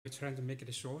trying to make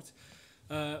it short.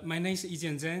 My name is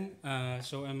Yijian Zeng.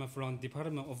 So I'm from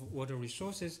Department of Water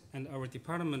Resources, and our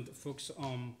department focuses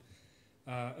on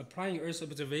applying Earth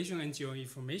observation and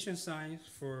geo-information science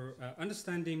for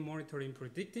understanding, monitoring,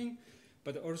 predicting,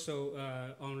 but also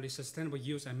on the sustainable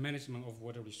use and management of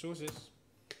water resources.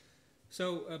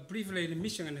 So briefly, the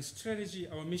mission and the strategy.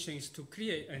 Our mission is to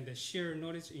create and share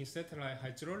knowledge in satellite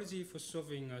hydrology for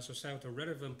solving societal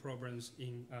relevant problems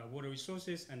in water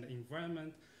resources and the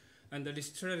environment. And the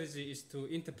strategy is to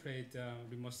interpret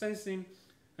remote sensing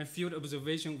and field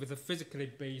observation with a physically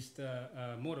based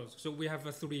models. So we have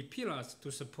three pillars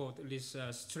to support this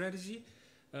strategy.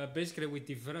 Basically, we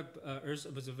develop Earth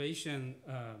observation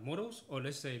models, or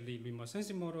let's say the remote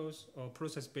sensing models or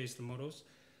process-based models.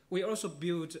 We also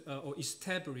built or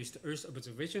established Earth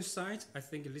observation sites. I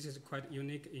think this is quite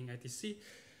unique in ITC.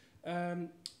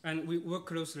 And we work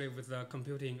closely with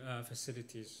computing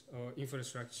facilities or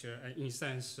infrastructure and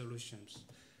eScience solutions.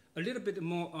 A little bit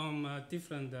more on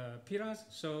different pillars.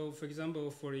 So for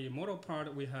example, for the model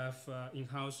part, we have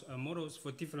in-house models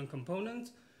for different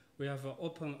components. We have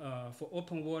for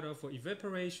open water, for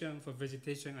evaporation, for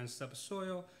vegetation and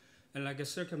subsoil. And like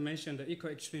Serkan mentioned, the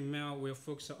EcoExtreML will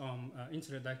focus on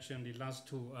introduction, the last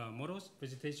two models,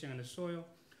 vegetation and the soil.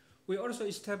 We also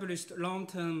established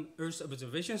long-term Earth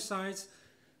observation sites.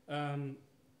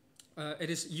 It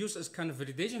is used as kind of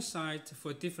validation site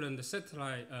for different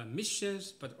satellite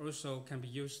missions, but also can be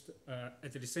used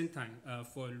at the same time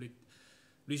for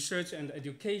research and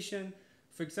education.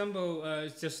 For example,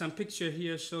 just some picture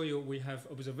here show you we have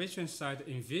observation site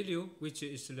in Vilio, which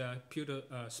is the pure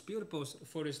spillable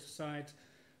forest site.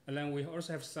 And then we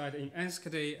also have site in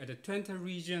Enschede at the Twente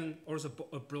region, also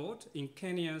abroad in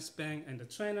Kenya, Spain, and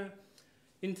China.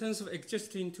 In terms of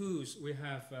existing tools, we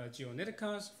have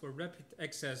GeoNETCast for rapid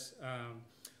access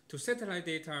to satellite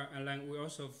data, and then we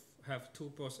also have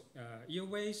toolbox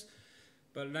EOWAys.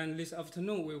 But then this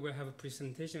afternoon, we will have a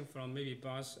presentation from maybe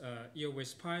Bas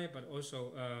EOWAys Pi, but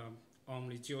also on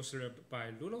the GeoServe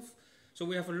by Lulov. So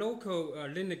we have a local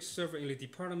Linux server in the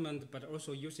department, but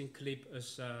also using Clip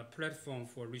as a platform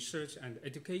for research and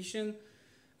education.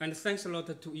 And thanks a lot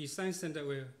to eScience Center,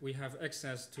 we have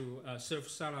access to Surf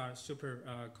Sala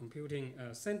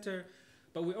Supercomputing Center.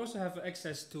 But we also have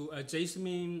access to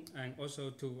Jasmine and also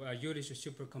to Jülich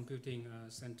Supercomputing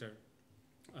Center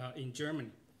in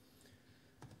Germany.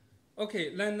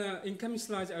 Okay, then in coming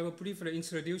slides, I will briefly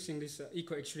introducing this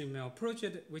EcoExtreML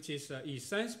project, which is an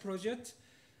eScience project.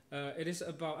 It is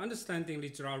about understanding the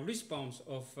drought response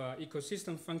of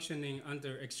ecosystem functioning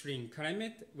under extreme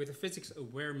climate with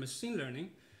physics-aware machine learning.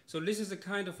 So this is a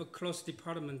kind of a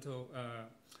cross-departmental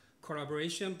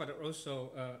collaboration, but also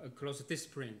across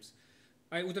disciplines.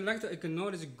 I would like to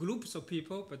acknowledge groups of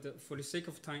people, but for the sake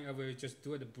of time, I will just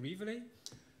do it briefly.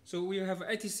 So we have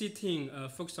an ITC team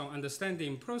focused on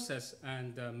understanding process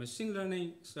and machine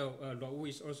learning. So Raoul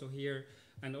is also here,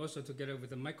 and also together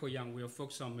with Michael Young, we will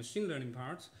focus on machine learning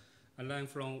part. And then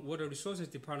from Water Resources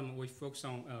Department, we focus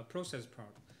on process part.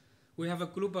 We have a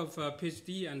group of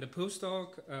PhD and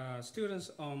postdoc students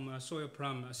on soil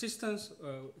plum systems,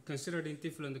 considering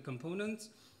different components.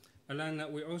 And then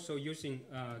we're also using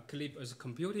Clip as a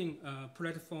computing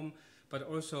platform, but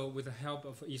also with the help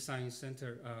of eScience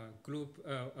Center group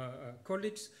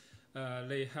colleagues.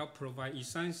 They help provide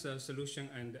eScience solution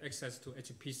and access to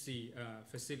HPC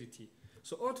facility.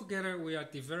 So altogether, we are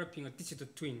developing a digital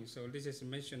twin. So this is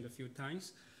mentioned a few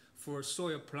times for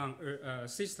soil plant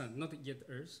system, not yet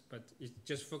Earth, but it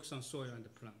just focuses on soil and the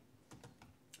plant.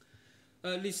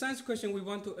 The science question we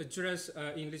want to address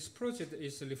in this project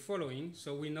is the following.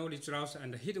 So we know the droughts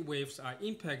and the heat waves are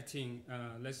impacting,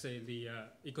 let's say, the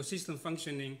ecosystem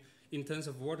functioning in terms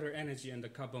of water, energy, and the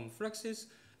carbon fluxes.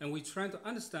 And we try to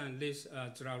understand this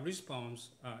drought response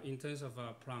in terms of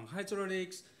plant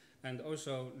hydraulics and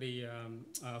also the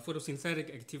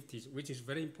photosynthetic activities, which is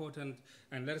very important.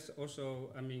 And that's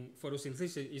also, I mean,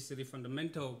 photosynthesis is the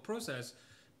fundamental process.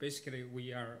 Basically,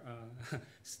 we are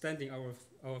standing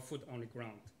our foot on the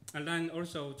ground. And then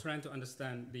also trying to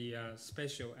understand the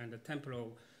spatial and the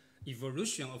temporal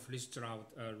evolution of this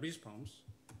drought response.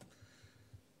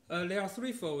 There are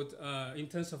threefold in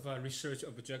terms of research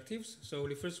objectives. So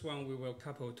the first one, we will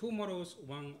couple two models,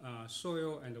 one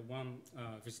soil and one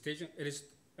vegetation.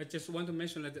 I just want to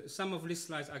mention that some of these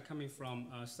slides are coming from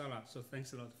Sala, so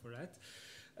thanks a lot for that.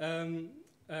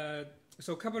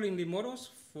 So coupling the models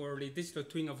for the digital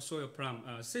twin of soil plum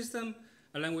system,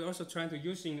 and then we're also trying to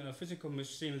using physical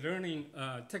machine learning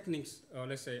techniques, or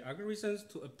let's say algorithms,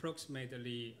 to approximate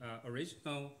the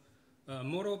original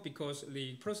model, because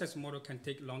the process model can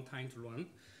take a long time to run.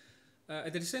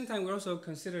 At the same time, we're also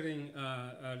considering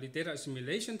the data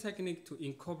assimilation technique to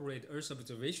incorporate Earth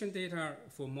observation data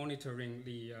for monitoring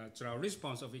the drought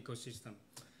response of ecosystem.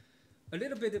 A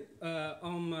little bit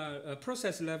on a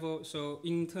process level, so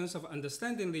in terms of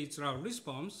understanding the drought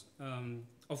response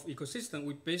of ecosystem,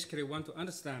 we basically want to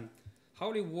understand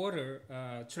how the water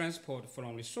transport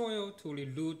from the soil to the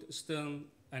root, stem,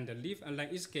 and the leaf, and then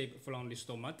escape from the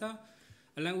stomata.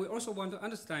 And then we also want to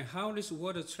understand how this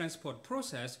water transport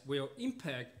process will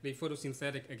impact the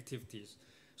photosynthetic activities.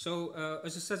 So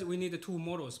as I said, we need two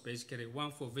models basically,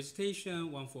 one for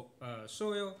vegetation, one for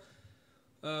soil.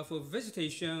 For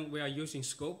vegetation, we are using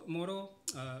scope model.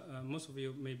 Most of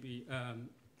you may be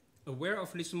aware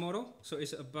of this model. So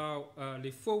it's about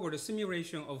the forward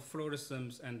simulation of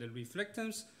fluorescence and the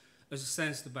reflectance as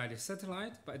sensed by the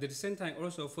satellite, but at the same time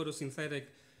also photosynthetic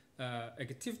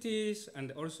activities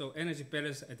and also energy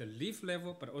balance at the leaf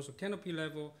level, but also canopy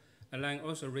level, and then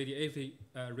also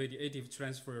radiative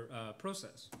transfer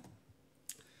process.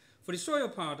 For the soil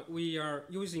part, we are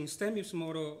using STEMUS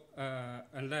model,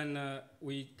 and then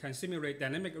we can simulate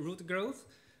dynamic root growth,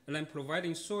 and then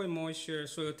providing soil moisture,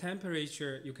 soil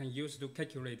temperature, you can use to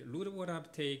calculate root water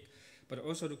uptake, but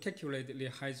also to calculate the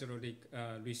hydraulic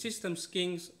resistance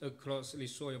skins across the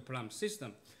soil plumb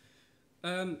system.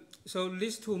 So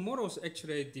these two models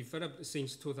actually developed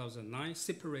since 2009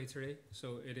 separately.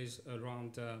 So it is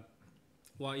around,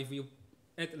 well, if you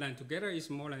add them together, it's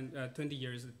more than 20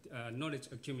 years knowledge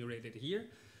accumulated here.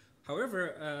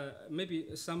 However,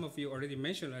 maybe some of you already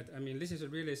mentioned that, I mean, this is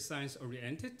really science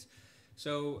oriented.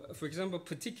 So for example,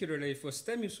 particularly for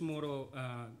STEMUS model,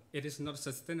 it is not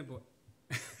sustainable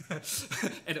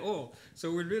at all.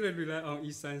 So we really rely on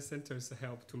eScience Center's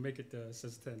help to make it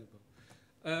sustainable.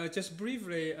 Just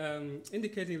briefly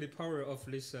indicating the power of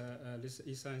this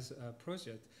eScience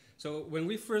project. So when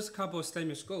we first couple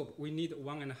STEMUS scope, we need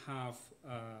 1.5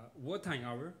 wartime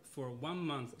hour for 1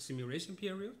 month simulation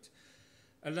period.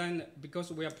 And then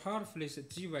because we are part of this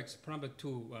GWEX Plumber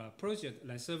 2 project,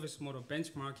 like service model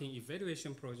benchmarking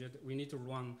evaluation project, we need to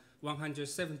run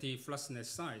 170 fluorescence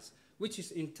sites, which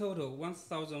is in total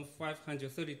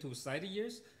 1,532 site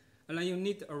years. And then you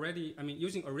need already, I mean,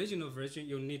 using original version,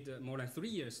 you need more than 3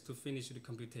 years to finish the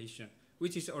computation,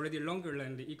 which is already longer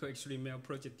than the EcoExtreML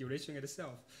project duration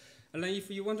itself. And then if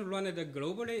you want to run it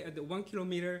globally at 1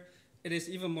 kilometer, it is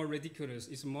even more ridiculous.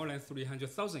 It's more than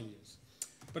 300,000 years.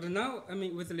 But now, I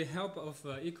mean, with the help of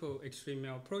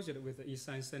EcoExtreML project with the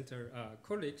eScience Center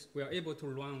colleagues, we are able to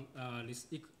run this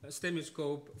STEMUS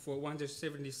scope for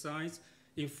 170 sites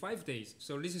in 5 days.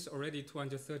 So this is already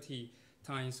 230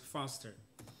 times faster.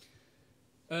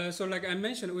 So like I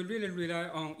mentioned, we really rely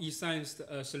on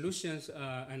eScience solutions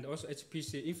and also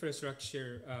HPC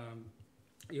infrastructure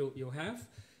you have.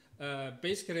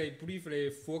 Basically,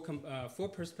 briefly, for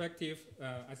perspective,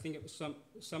 I think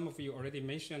some of you already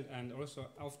mentioned, and also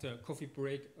after coffee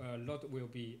break, a lot will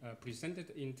be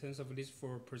presented in terms of this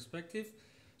for perspective.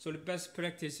 So the best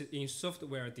practice in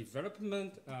software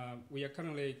development, we are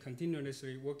currently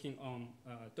continuously working on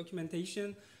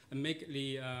documentation and make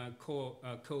the core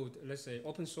code, let's say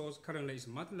open source. Currently it's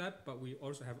MATLAB, but we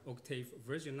also have Octave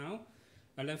version now.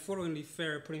 And then following the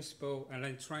FAIR principle, and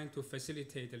then trying to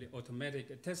facilitate the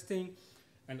automatic testing,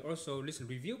 and also this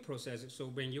review process. So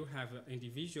when you have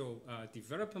individual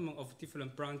development of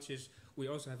different branches, we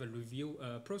also have a review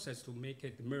process to make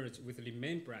it merge with the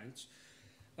main branch.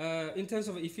 In terms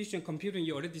of efficient computing,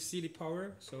 you already see the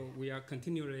power. So we are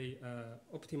continually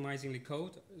optimizing the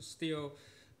code. Still,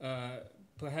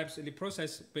 perhaps the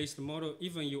process-based model,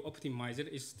 even you optimize it,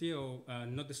 is still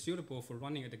not suitable for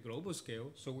running at a global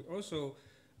scale. So we also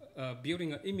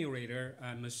building an emulator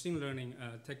and machine learning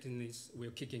techniques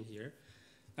will kick in here.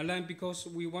 And then because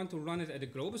we want to run it at a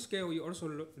global scale, you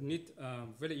also need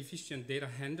very efficient data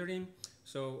handling.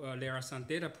 So there are some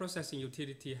data processing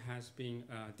utility has been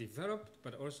developed,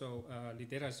 but also the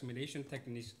data assimilation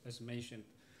techniques as mentioned.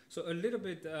 So a little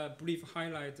bit brief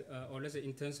highlight, or let's say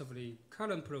in terms of the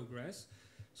current progress.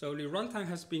 So the runtime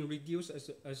has been reduced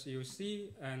as you see,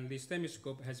 and the STEMUS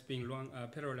scope has been run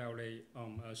parallelly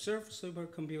on a Surf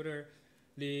supercomputer.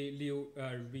 The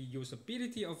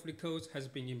reusability of the codes has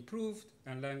been improved,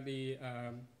 and then the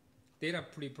data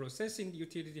pre-processing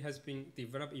utility has been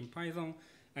developed in Python,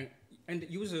 and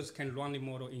users can run the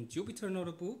model in Jupyter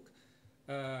Notebook.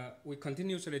 We're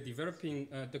continuously developing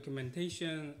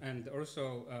documentation and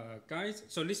also guides.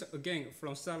 So this again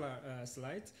from Salah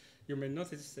slides. You may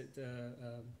notice it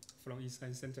from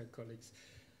eScience Center colleagues.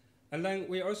 And then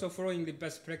we're also following the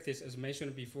best practice as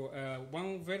mentioned before.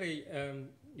 One very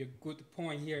a good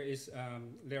point here is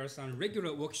there are some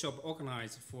regular workshops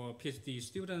organized for PhD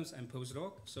students and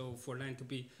postdoc. So for them to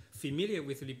be familiar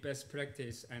with the best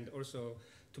practice and also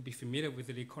to be familiar with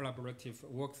the collaborative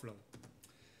workflow.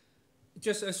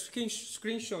 Just a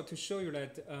screenshot to show you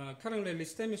that currently the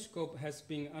STEM scope has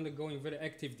been undergoing very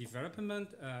active development.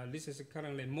 This is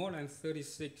currently more than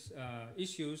 36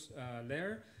 issues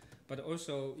there, but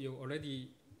also you already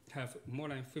have more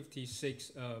than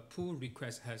 56 pull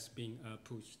requests has been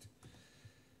pushed.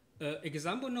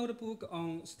 Example notebook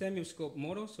on STEM scope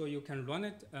model, so you can run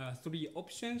it 3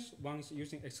 options. One is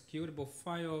using executable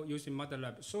file using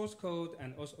MATLAB source code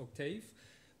and also Octave.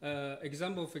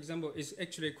 Example, for example, is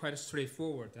actually quite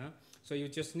straightforward. So you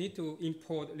just need to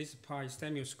import this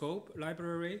STEM scope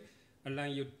library, and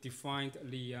then you define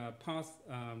the path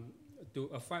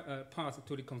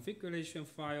to the configuration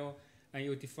file, and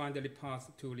you define the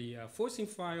path to the forcing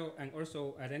file, and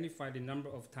also identify the number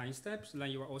of time steps.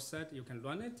 Then you are all set, you can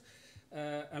run it.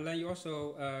 And then you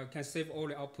also can save all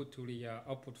the output to the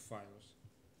output files.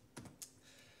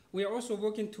 We are also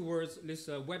working towards this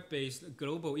web-based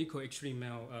global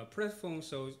EcoExtreML platform,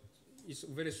 so it's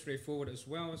very straightforward as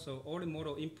well. So all the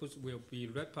model inputs will be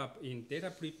wrapped up in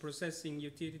data pre-processing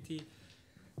utility.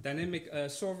 Dynamic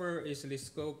solver is the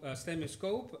scope, STEM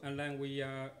scope, and then we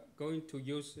are going to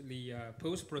use the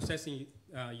post-processing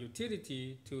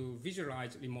utility to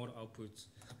visualize the model outputs.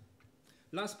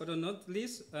 Last but not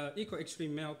least,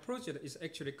 EcoExtreML project is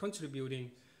actually contributing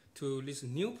to this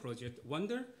new project,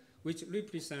 Wonder, which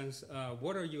represents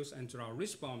water use and drought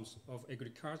response of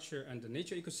agriculture and the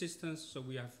nature ecosystems. So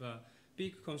we have a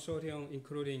big consortium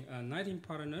including 19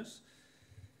 partners.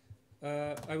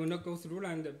 I will not go through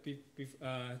them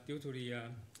due to the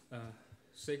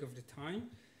sake of the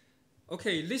time.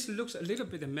 Okay, this looks a little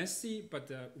bit messy, but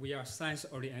we are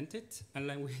science-oriented, and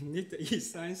then we need the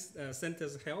eScience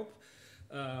Center's help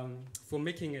for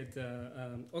making it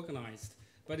organized.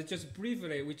 But just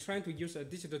briefly, we're trying to use a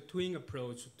digital twin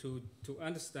approach to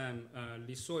understand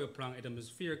the soil plant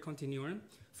atmosphere continuum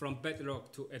from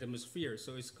bedrock to atmosphere.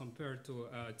 So it's compared to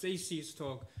JC's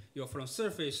talk, you're from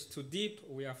surface to deep,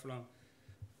 we are from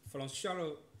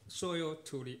shallow soil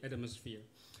to the atmosphere.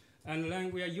 And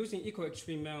then we are using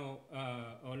EcoExtreML,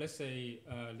 or let's say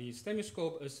the STEM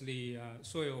scope as the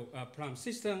soil plant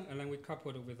system, and then we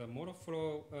coupled it with a model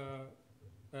flow,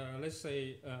 let's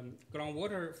say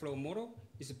groundwater flow model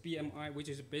is a BMI, which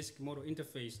is a basic model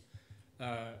interface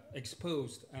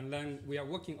exposed, and then we are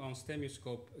working on STEM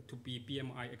scope to be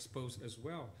BMI exposed as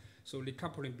well. So the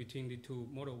coupling between the two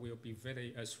models will be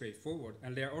very straightforward,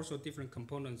 and there are also different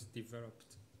components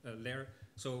developed there.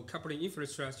 So coupling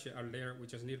infrastructure are there, we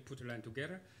just need to put them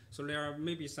together. So there are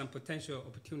maybe some potential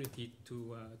opportunity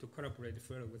to collaborate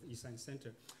further with eScience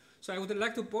Center. So I would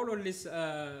like to borrow this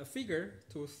figure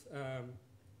to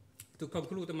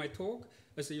conclude my talk.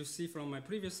 As you see from my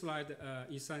previous slide,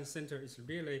 eScience Center is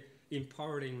really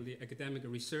empowering the academic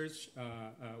research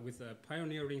with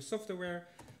pioneering software,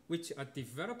 which are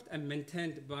developed and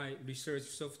maintained by research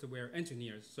software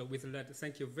engineers. So with that,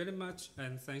 thank you very much,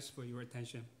 and thanks for your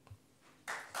attention.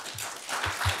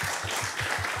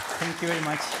 Thank you very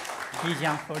much,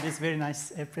 Yijian, for this very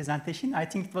nice presentation. I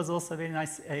think it was also a very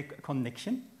nice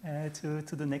connection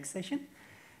to the next session.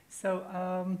 So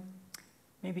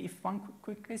maybe if one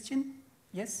quick question.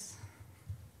 Yes?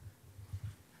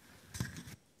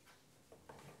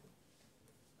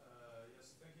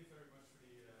 Yes, thank you very much for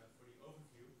the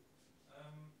overview.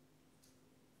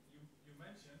 You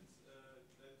mentioned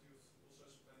that you've also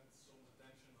spent some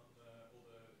attention on all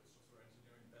the software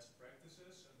engineering best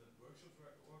practices and that workshops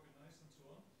were organized and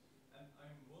so on. And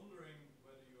I'm wondering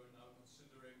whether you are now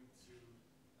considering to,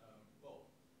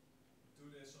 well, do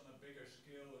this on a bigger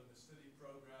scale in the study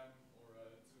program,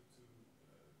 or to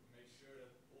make sure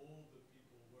that all the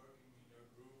people working in your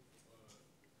group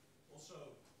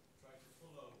also try to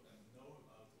follow and know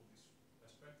about all these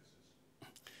best practices.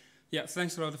 Yeah,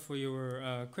 thanks a lot for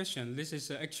your question. This is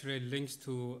actually linked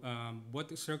to what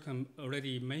Serkan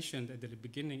already mentioned at the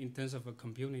beginning in terms of a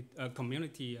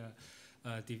community,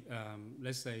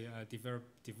 let's say,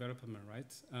 development,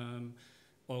 right?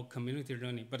 Or community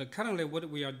learning. But currently what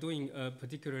we are doing,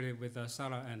 particularly with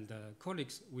Sarah and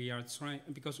colleagues, we are trying,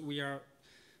 because we are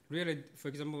really, for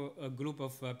example, a group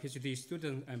of PhD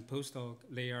students and postdoc,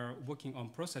 they are working on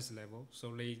process level.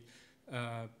 So they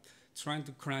trying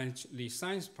to crunch the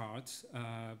science parts.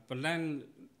 But then,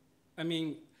 I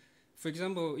mean, for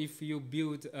example, if you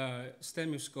build a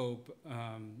STEM scope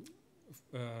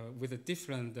with a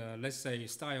different, let's say,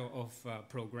 style of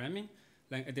programming,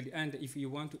 then at the end, if you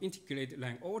want to integrate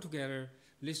them all together,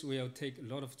 this will take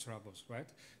a lot of troubles, right?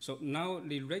 So now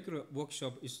the regular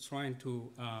workshop is trying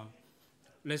to,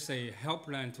 let's say, help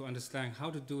them to understand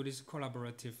how to do this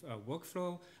collaborative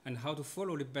workflow and how to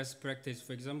follow the best practice.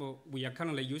 For example, we are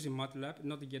currently using MATLAB,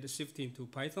 not yet shifting to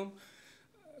Python.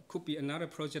 Could be another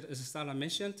project, as Stella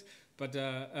mentioned, but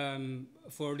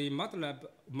for the MATLAB,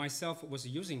 myself was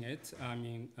using it, I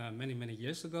mean, many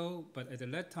years ago, but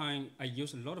at that time, I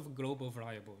used a lot of global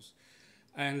variables.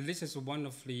 And this is one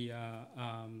of the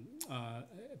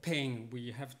pain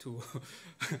we have to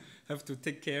have to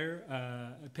take care,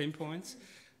 pain points.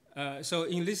 So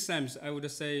in this sense, I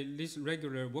would say this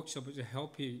regular workshop will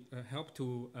help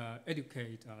to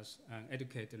educate us and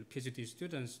educate the PhD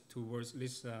students towards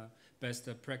this best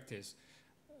practice.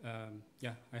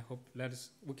 Yeah, I hope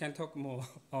we can talk more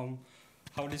on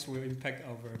how this will impact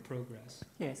our progress.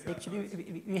 Yes,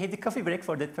 actually, we had the coffee break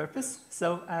for that purpose.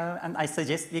 So, and I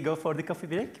suggest we go for the coffee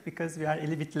break because we are a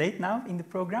little bit late now in the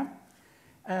program.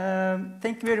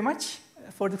 Thank you very much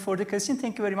for the question.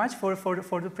 Thank you very much for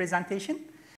the presentation.